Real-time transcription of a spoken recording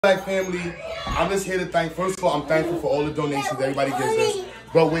Black family, I'm just here to thank, first of all, I'm thankful for all the donations everybody gives us.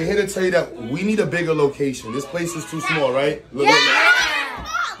 But we're here to tell you that we need a bigger location. This place is too small, right? Look, Too small.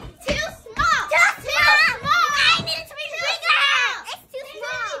 Too small. I need it to be bigger. It's too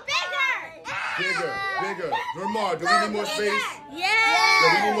small. Bigger. Ramar, do we need more space? Yes. Do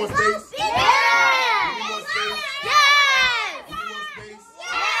we need more space? Yes. Do we need more space? Yes. Do we need more space?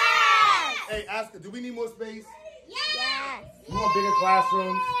 Yes. Hey, Oscar, do we need more space? Yes. You want bigger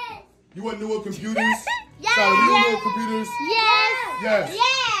classrooms? You want newer computers? Yes. Sorry, you want newer computers? Yes. Yes.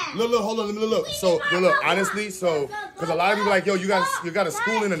 Yes. Look, hold on, let me look. So, look, honestly, because a lot of people are like, yo, you got a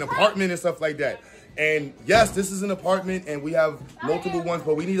school in an apartment and stuff like that. And yes, this is an apartment and we have multiple ones,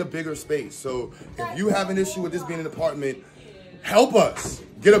 but we need a bigger space. So if you have an issue with this being an apartment, help us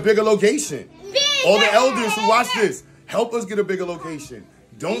get a bigger location. All the elders who watch this, help us get a bigger location.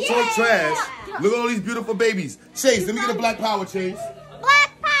 Don't talk trash. Look at all these beautiful babies. Chase, let me get a black power, Chase.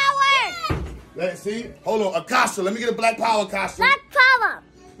 Black power. Let's see. Hold on, Akasha, let me get a black power, Akasha. Black power.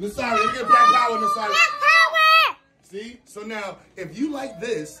 Nasari, let me get a black power, Nasari. Black power. See? So now, if you like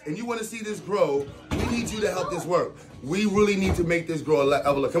this and you want to see this grow, we need you to help this work. We really need to make this grow a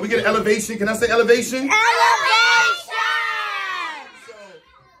level. Can we get an elevation? Can I say elevation? Elevation. So,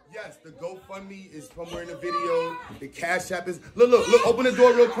 yes, the GoFundMe is somewhere in the video. The Cashapp is... Look, open the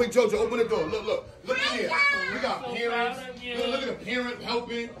door real quick, Jojo. Open the door. Look in here. We got parents. Look at the parent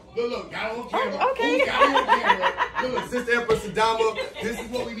helping. Look, got on camera. Okay. Got on camera. Look, Sister Empress Adama. This is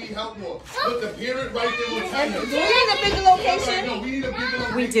what we need help for. Look, the parent right there will tell you. Do we need a bigger location? No, we need a bigger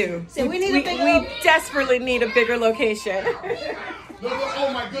location. We do. So We desperately need a bigger location. Look,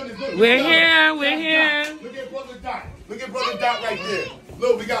 oh my goodness. Look, We're here. Look at Brother Dot. Look at Brother Dot right there.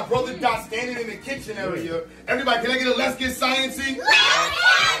 Look, we got Brother Dot standing in the kitchen area. Everybody, can I get a let's get sciencey?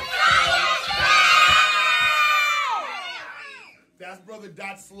 That's Brother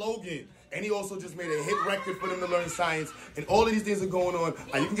Dot's slogan. And he also just made a hit record for them to learn science. And all of these things are going on.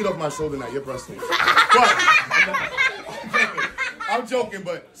 You can get off my shoulder now. You're breastfeeding. I'm joking,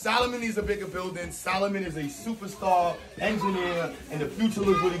 but Solomon needs a bigger building. Solomon is a superstar engineer, and the future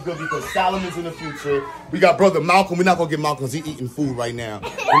looks really good because Solomon's in the future. We got Brother Malcolm. We're not going to get Malcolm because he's eating food right now.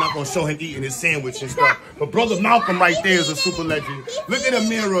 We're not going to show him eating his sandwich and stuff. But Brother Malcolm right there is a super legend. Look at the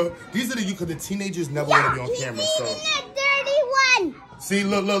mirror. These are because the teenagers never want to be on camera. So. See,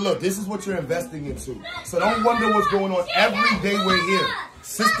 look. This is what you're investing into. So don't wonder what's going on. Every day we're here.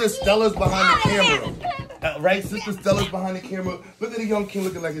 Sister Stella's behind the camera. Right? Sister Stella's behind the camera. Look at the young king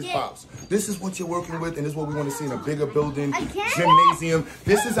looking like his pops. This is what you're working with, and this is what we want to see in a bigger building, gymnasium.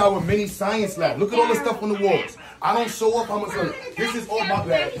 This is our mini science lab. Look at all the stuff on the walls. I don't show up how much. This is all my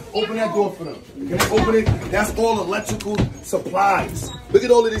bag. Open that door for them. Can they open it? That's all electrical supplies. Look at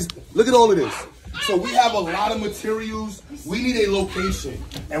all of this. Look at all of this. So we have a lot of materials. We need a location.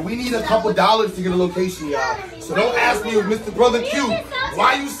 And we need a couple dollars to get a location, y'all. So don't ask me, Mr. Brother Q,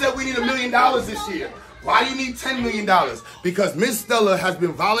 why you said we need $1 million this year? Why you need $10 million? Because Miss Stella has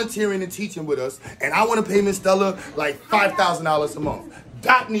been volunteering and teaching with us. And I want to pay Miss Stella like $5,000 a month.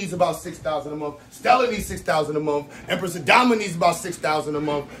 Dot needs about $6,000 a month. Stella needs $6,000 a month. Empress Adama needs about $6,000 a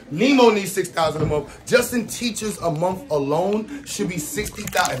month. Nemo needs $6,000 a month. Just in teachers a month alone should be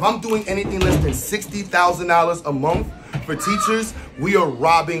 $60,000. If I'm doing anything less than $60,000 a month for teachers, we are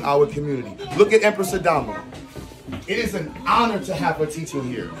robbing our community. Look at Empress Adama. It is an honor to have her teaching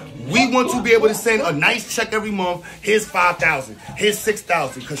here. We want to be able to send a nice check every month. Here's $5,000. Here's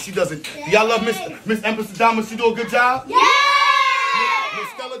 $6,000. Because she doesn't. Do y'all love Miss Empress Adama? She do a good job? Yeah. Miss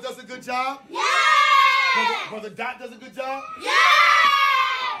Stella does a good job? Yeah. Brother Dot does a good job? Yeah.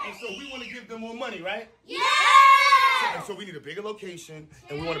 And so we want to give them more money, right? Yeah. And so we need a bigger location,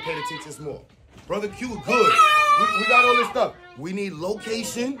 and we want to pay the teachers more. Brother Q, good. We got all this stuff. We need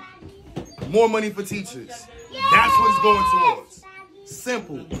location, more money for teachers. That's what it's going towards.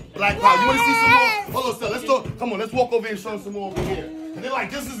 Simple. Black power. You want to see some more? Hold on, Stella. Let's talk. Come on, let's walk over here and show them some more over here. And they're like,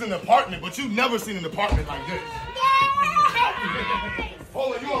 this is an apartment, but you've never seen an apartment like this.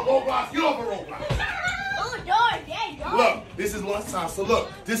 Hold on, you on Roblox? You on Roblox? Look, this is lunchtime. So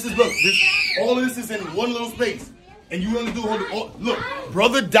look, all of this is in one little space. And you only do look,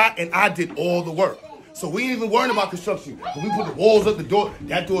 Brother Dot and I did all the work. So we ain't even worrying about construction. When we put the walls up, the door,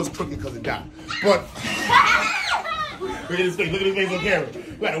 that door is crooked because of Dot. But look at his face on camera.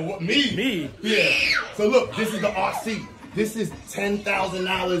 Like, what, me? Yeah. So look, this is the RC. This is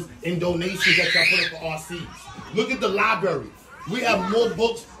 $10,000 in donations that y'all put up for RCs. Look at the library. We have more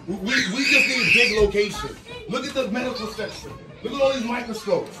books. We just need a big location. Look at the medical section. Look at all these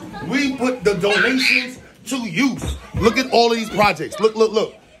microscopes. We put the donations to use. Look at all of these projects.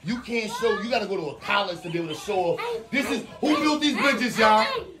 Look. You can't show. You gotta go to a college to be able to show off. This is who built these bridges, y'all.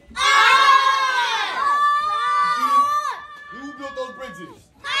 Who built those bridges?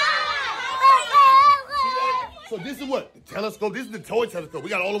 So this is what? The telescope. This is the toy telescope. We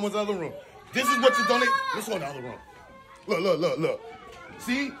got all the ones in the other room. This is what you donate. Let's go in the other room. Look.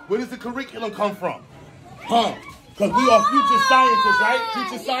 See? Where does the curriculum come from? Huh? Because we are future scientists, right?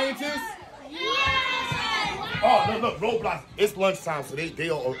 Future scientists? Oh, look, Roblox. It's lunchtime, so they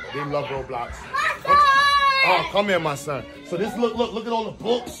love Roblox. Oh, come here, my son. So this, look at all the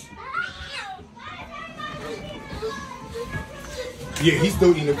books. Yeah, he's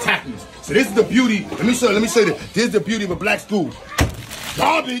still eating the Takis. So this is the beauty. Let me show you this. This is the beauty of a black school.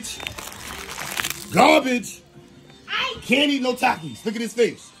 Garbage. Can't eat no Takis. Look at his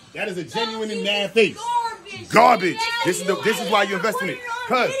face. That is a genuine and mad face. Garbage. This is why you invest in it.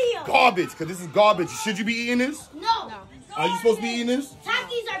 Cause this is garbage. Should you be eating this? No. Are you supposed to be eating this?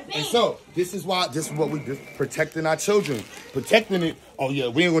 Takis are big. And so this is what we just protecting our children. Protecting it. Oh yeah,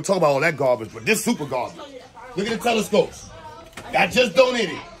 we ain't gonna talk about all that garbage, but this super garbage. Look at the telescopes. I just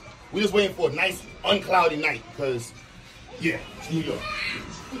donated. We're just waiting for a nice uncloudy night because yeah, it's New York.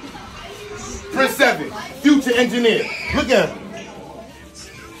 Prince 7, future engineer. Look at him.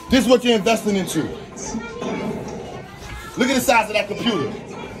 This is what you're investing into. Look at the size of that computer.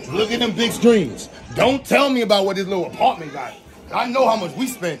 Look at them big screens. Don't tell me about what this little apartment got. I know how much we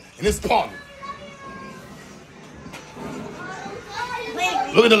spent in this apartment.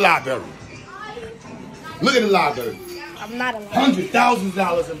 Look at the library. Look at the library. I'm not alone. Hundreds, thousands of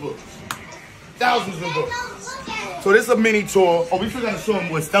dollars in books. Thousands of books. So this is a mini tour. Oh, we forgot to show them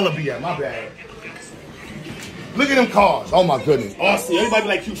where Stella be at. My bad. Look at them cars. Oh my goodness. RC. Everybody be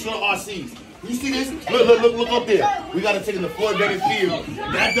like, you sure RCs? You see this? Look up there. We got to take in the Ford Bennett field.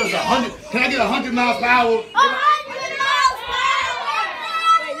 That does 100. Can I get 100 miles per hour? 100 miles per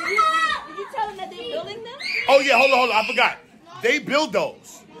hour. Did you tell them that they're building them? Oh yeah, hold on. I forgot. They build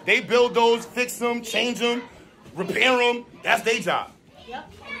those. Fix them, change them, repair them. That's their job.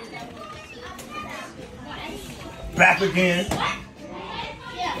 Yep. Back again.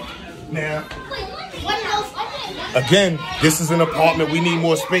 Now, again, this is an apartment. We need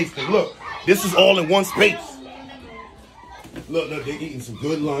more space. But look, this is all in one space. Look, they're eating some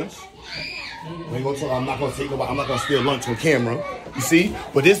good lunch. I'm not gonna take nobody. I'm not gonna steal lunch on camera. You see?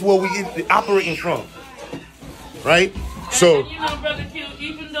 But this is where we operating from, right? So, you know, Brother Q,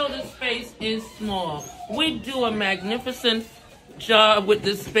 even though the space is small, we do a magnificent job with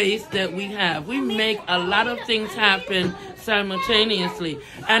the space that we have. We make a lot of things happen simultaneously.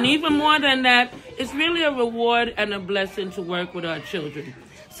 And even more than that, it's really a reward and a blessing to work with our children.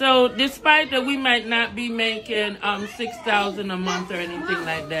 So despite that we might not be making $6,000 a month or anything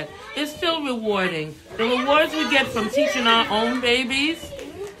like that, it's still rewarding. The rewards we get from teaching our own babies,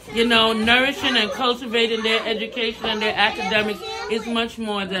 you know, nourishing and cultivating their education and their academics is much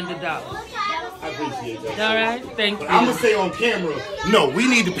more than the dollar. I appreciate that. All right? Thank you. I'm going to say on camera, no, we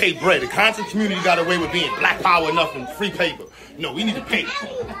need to pay bread. The content community got away with being black power enough and free paper. No, we need to pay.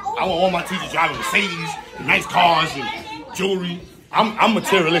 I want all my teachers driving Mercedes, and nice cars, and jewelry. I'm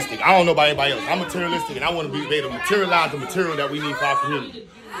materialistic. I don't know about anybody else. I'm materialistic, and I want to be able to materialize the material that we need for our community.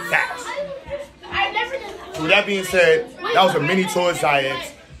 Fast. So with that being said, that was a mini tour of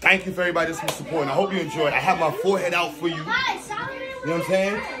xyayx. Thank you for everybody that's been supporting. I hope you enjoyed. I have my forehead out for you. You know what I'm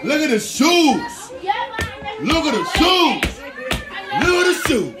saying? Look at the shoes. Look at the shoes. Look at the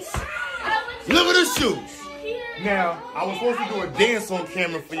shoes. Look at the shoes. Now, I was supposed to do a dance on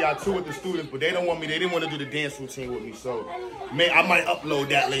camera for y'all too with the students, but they don't want me. They didn't want to do the dance routine with me, so I might upload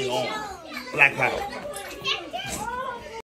that later on. Black Power.